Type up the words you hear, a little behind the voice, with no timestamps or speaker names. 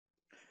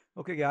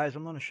Okay, guys,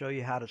 I'm going to show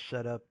you how to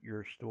set up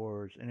your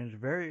stores, and it's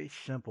very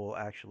simple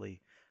actually.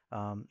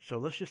 So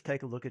let's just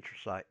take a look at your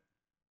site.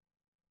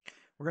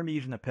 We're going to be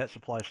using a pet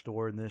supply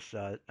store in this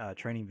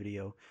training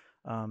video.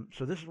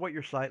 So this is what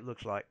your site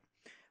looks like.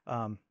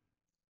 Um,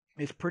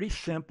 it's pretty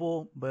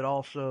simple, but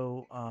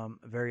also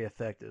very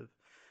effective.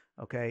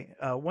 Okay.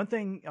 One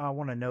thing I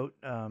want to note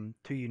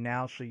to you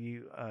now, so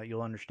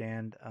you'll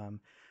understand.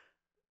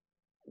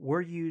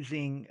 We're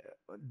using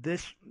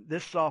this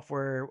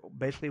software.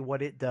 Basically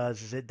what it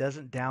does is it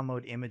doesn't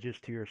download images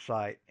to your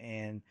site,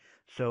 and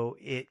so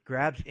it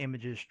grabs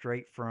images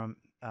straight from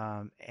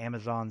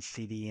Amazon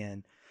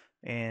CDN,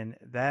 and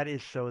that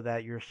is so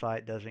that your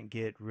site doesn't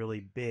get really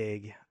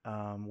big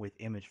with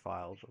image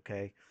files.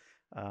 Okay.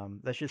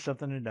 That's just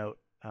something to note.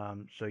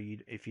 So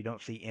if you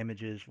don't see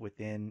images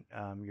within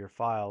your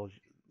files,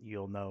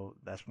 you'll know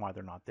that's why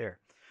they're not there.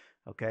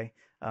 Okay.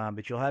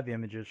 But you'll have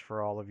images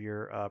for all of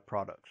your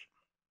products.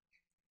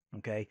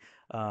 Okay.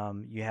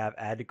 You have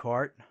add to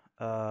cart,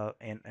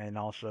 and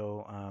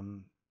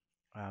also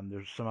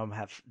there's some of them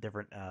have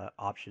different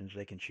options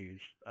they can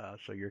choose.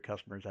 So your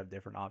customers have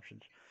different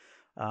options.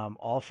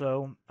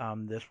 Also,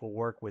 this will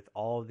work with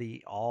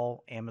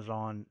all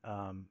Amazon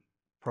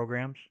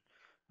programs.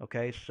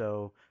 Okay,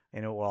 so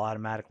and it will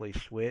automatically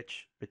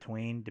switch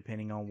between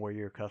depending on where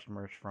your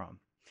customer is from.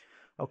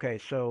 Okay,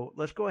 so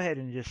let's go ahead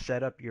and just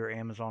set up your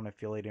Amazon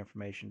affiliate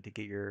information to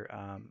get your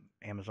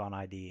Amazon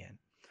ID in.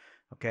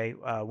 Okay,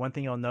 one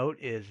thing you'll note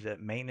is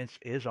that maintenance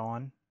is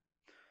on.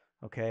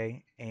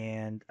 Okay,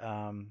 and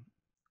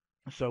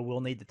so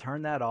we'll need to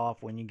turn that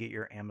off when you get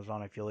your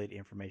Amazon affiliate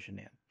information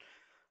in.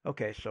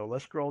 Okay, so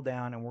let's scroll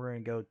down and we're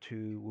going to go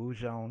to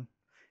WooZone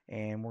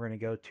and we're going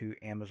to go to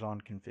Amazon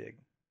config.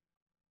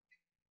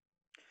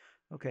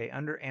 Okay,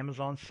 under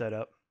Amazon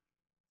setup,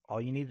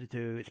 all you need to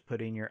do is put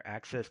in your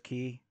access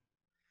key,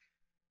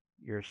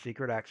 your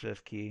secret access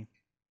key,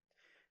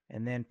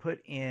 and then put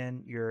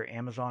in your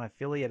Amazon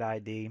affiliate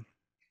ID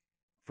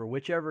for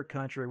whichever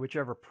country,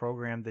 whichever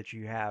program that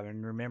you have.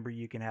 And remember,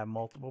 you can have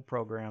multiple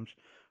programs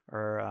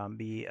or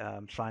be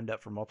signed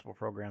up for multiple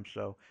programs.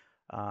 So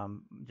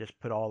just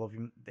put all of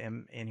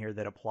them in here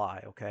that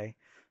apply, okay?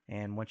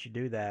 And once you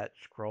do that,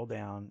 scroll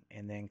down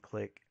and then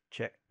click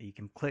check. You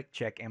can click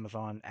check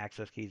Amazon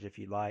access keys if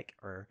you like,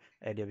 or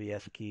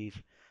AWS keys,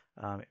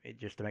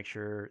 just to make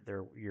sure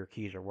your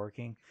keys are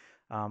working.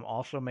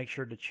 Also, make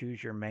sure to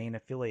choose your main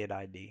affiliate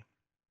ID,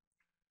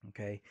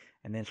 okay?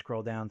 And then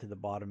scroll down to the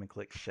bottom and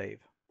click save,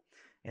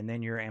 and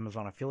then your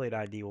Amazon affiliate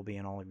ID will be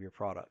in all of your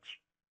products.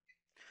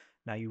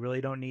 Now you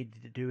really don't need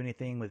to do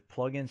anything with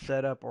plugin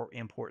setup or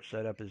import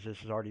setup, as this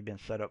has already been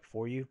set up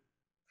for you.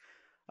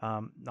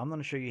 I'm going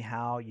to show you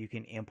how you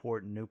can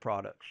import new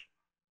products.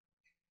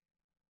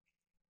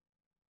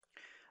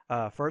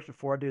 First,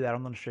 before I do that,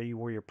 I'm going to show you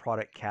where your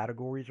product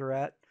categories are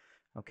at.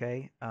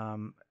 Okay,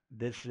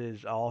 this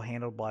is all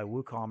handled by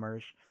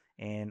WooCommerce,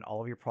 and all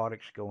of your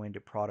products go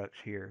into products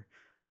here.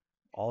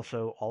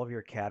 Also, all of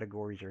your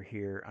categories are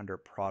here under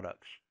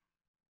products.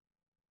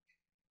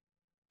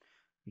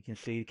 You can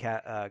see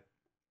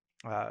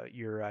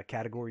your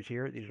categories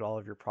here. These are all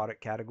of your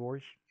product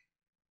categories.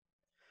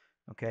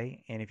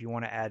 Okay, and if you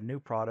want to add new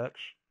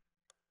products,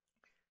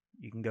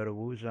 you can go to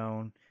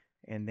WooZone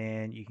and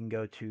then you can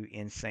go to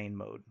Insane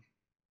Mode.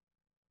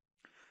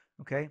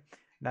 Okay,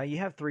 now you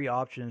have three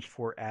options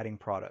for adding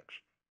products.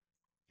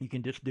 You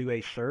can just do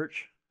a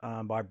search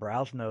by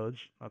browse nodes.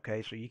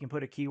 Okay, so you can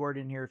put a keyword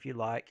in here if you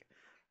like.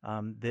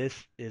 This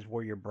is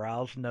where your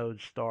browse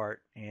nodes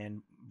start,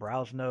 and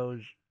browse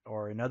nodes,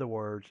 or in other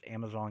words,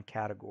 Amazon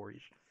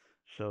categories.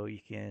 So you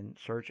can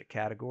search a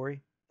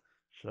category.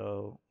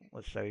 So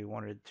let's say we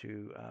wanted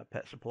to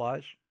pet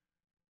supplies,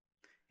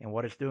 and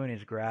what it's doing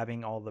is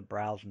grabbing all the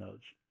browse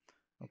nodes.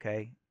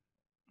 Okay,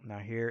 now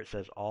here it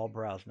says all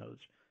browse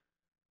nodes,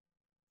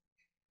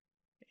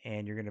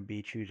 and you're going to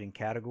be choosing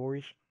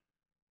categories.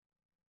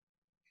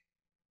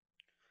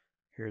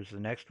 Here's the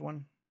next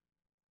one.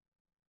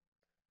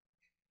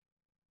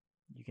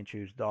 You can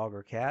choose dog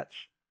or cats.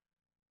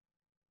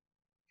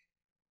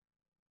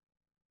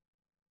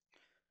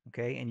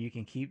 Okay, and you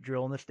can keep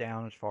drilling this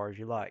down as far as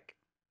you like.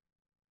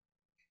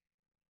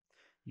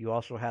 You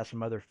also have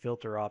some other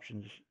filter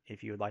options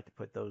if you would like to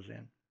put those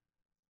in.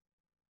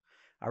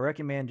 I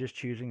recommend just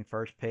choosing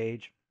first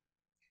page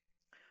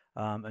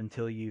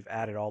until you've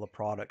added all the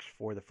products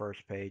for the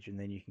first page, and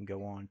then you can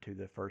go on to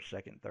the first,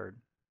 second, third.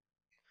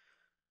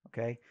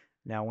 Okay,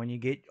 now when you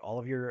get all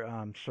of your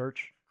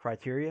search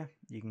criteria,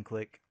 you can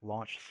click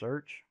launch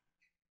search,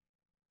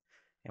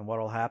 and what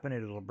will happen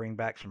is it'll bring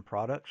back some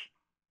products.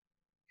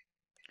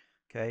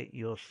 Okay,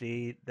 you'll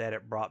see that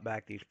it brought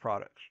back these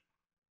products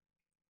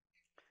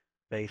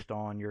based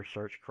on your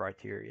search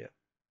criteria.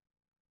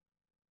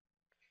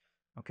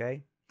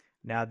 Okay,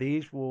 now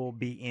these will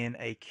be in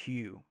a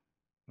queue.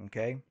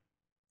 Okay,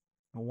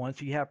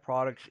 once you have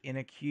products in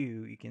a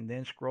queue, you can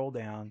then scroll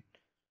down,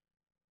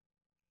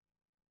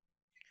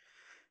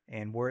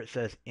 and where it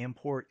says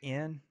import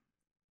in,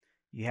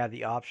 you have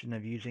the option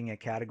of using a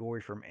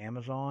category from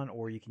Amazon,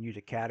 or you can use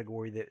a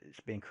category that's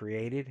been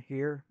created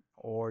here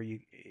or you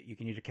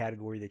can use a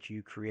category that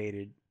you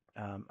created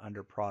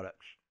under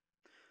products.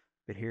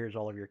 But here's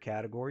all of your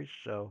categories.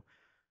 So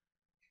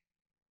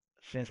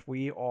since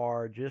we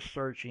are just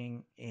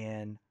searching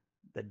in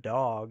the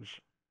dogs,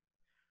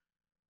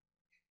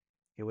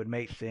 it would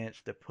make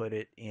sense to put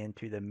it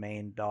into the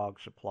main dog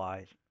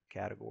supplies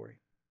category.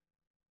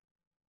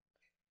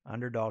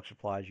 Under dog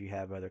supplies, you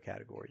have other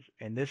categories.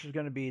 And this is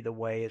going to be the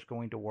way it's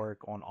going to work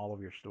on all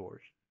of your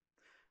stores.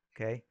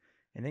 Okay?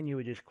 And then you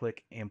would just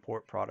click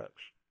import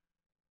products.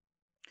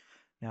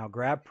 Now,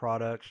 grab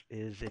products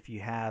is if you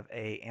have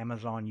a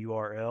Amazon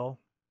URL,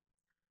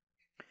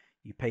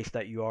 you paste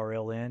that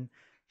URL in.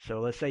 So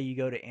let's say you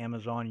go to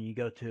Amazon and you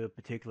go to a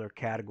particular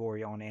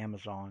category on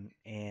Amazon,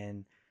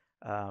 and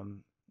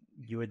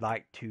you would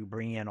like to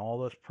bring in all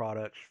those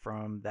products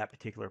from that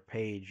particular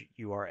page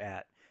you are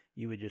at.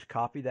 You would just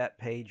copy that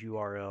page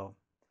URL,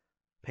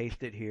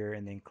 paste it here,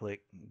 and then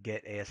click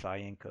Get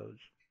ASIN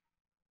Codes.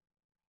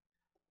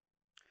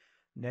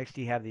 Next,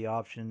 you have the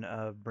option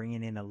of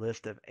bringing in a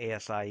list of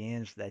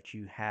ASINs that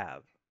you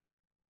have.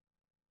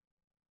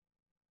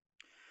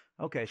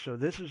 Okay, so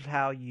this is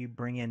how you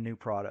bring in new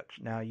products.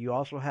 Now, you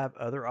also have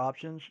other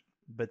options,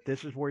 but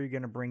this is where you're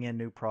going to bring in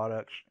new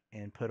products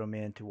and put them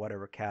into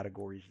whatever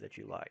categories that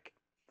you like.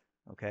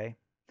 Okay,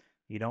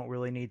 you don't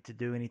really need to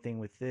do anything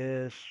with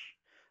this.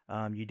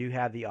 You do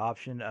have the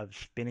option of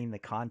spinning the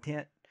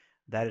content.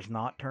 That is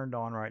not turned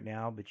on right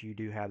now, but you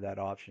do have that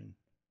option.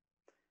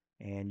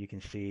 And you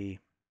can see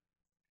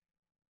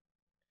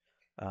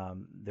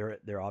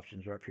their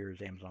options are up here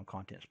as Amazon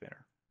Content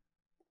Spinner.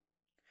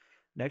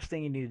 Next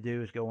thing you need to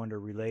do is go under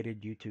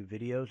related YouTube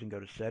videos and go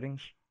to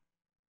settings.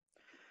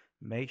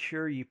 Make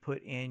sure you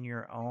put in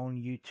your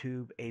own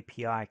YouTube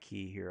API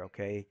key here,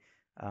 okay?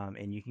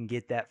 And you can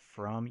get that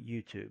from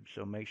YouTube.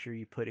 So make sure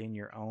you put in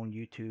your own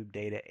YouTube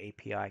data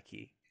API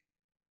key.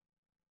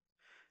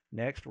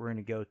 Next, we're going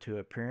to go to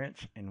Appearance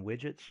and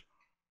Widgets.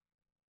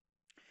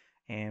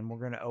 And we're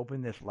going to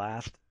open this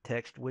last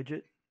text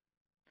widget.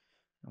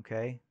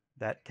 Okay,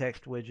 that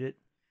text widget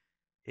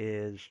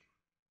is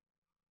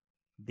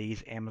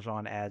these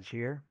Amazon ads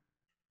here.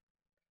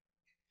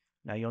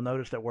 Now you'll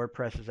notice that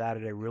WordPress has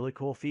added a really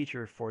cool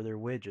feature for their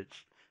widgets.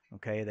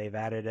 Okay, they've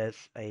added as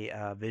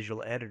a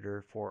visual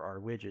editor for our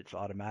widgets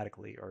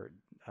automatically, or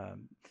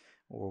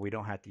we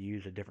don't have to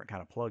use a different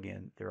kind of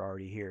plugin. They're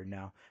already here.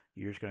 Now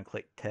you're just going to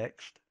click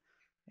text,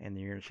 and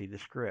then you're going to see the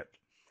script.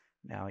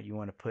 Now you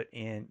want to put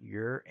in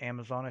your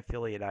Amazon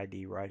affiliate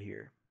ID right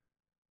here.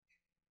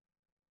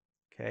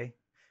 Okay,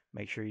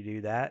 make sure you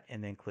do that,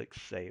 and then click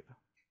save.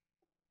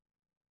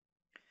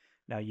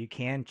 Now you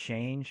can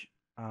change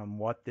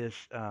what this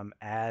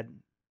ad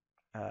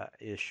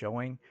is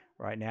showing.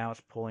 Right now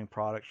it's pulling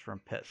products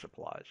from pet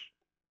supplies.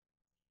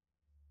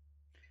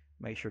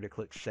 Make sure to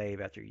click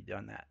save after you've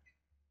done that.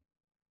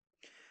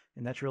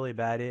 And that's really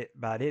about it.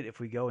 If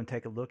we go and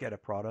take a look at a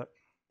product,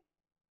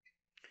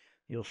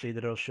 you'll see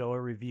that it'll show a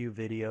review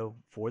video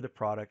for the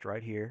product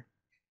right here.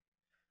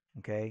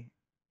 Okay,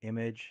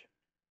 image,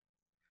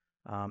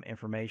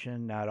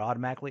 information. Now it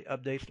automatically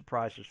updates the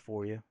prices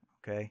for you.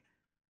 Okay.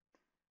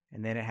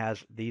 And then it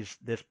has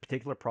this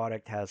particular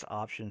product has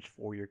options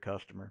for your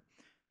customer.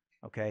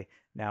 Okay.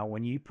 Now,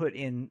 when you put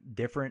in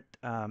different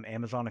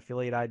Amazon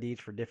affiliate IDs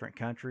for different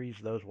countries,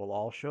 those will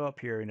all show up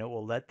here, and it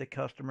will let the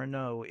customer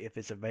know if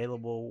it's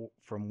available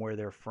from where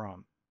they're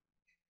from.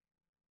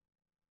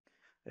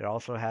 It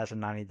also has a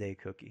 90-day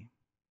cookie.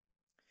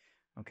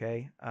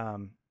 Okay.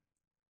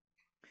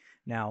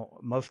 Now,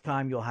 most of the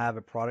time you'll have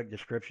a product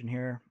description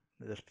here.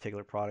 This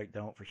particular product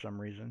don't for some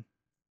reason.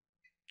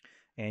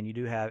 And you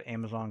do have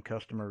Amazon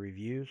customer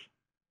reviews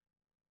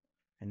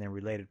and then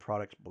related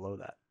products below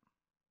that.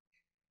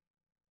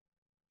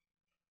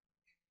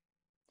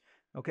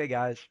 Okay,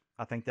 guys,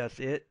 I think that's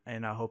it,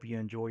 and I hope you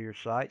enjoy your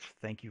sites.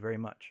 Thank you very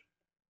much.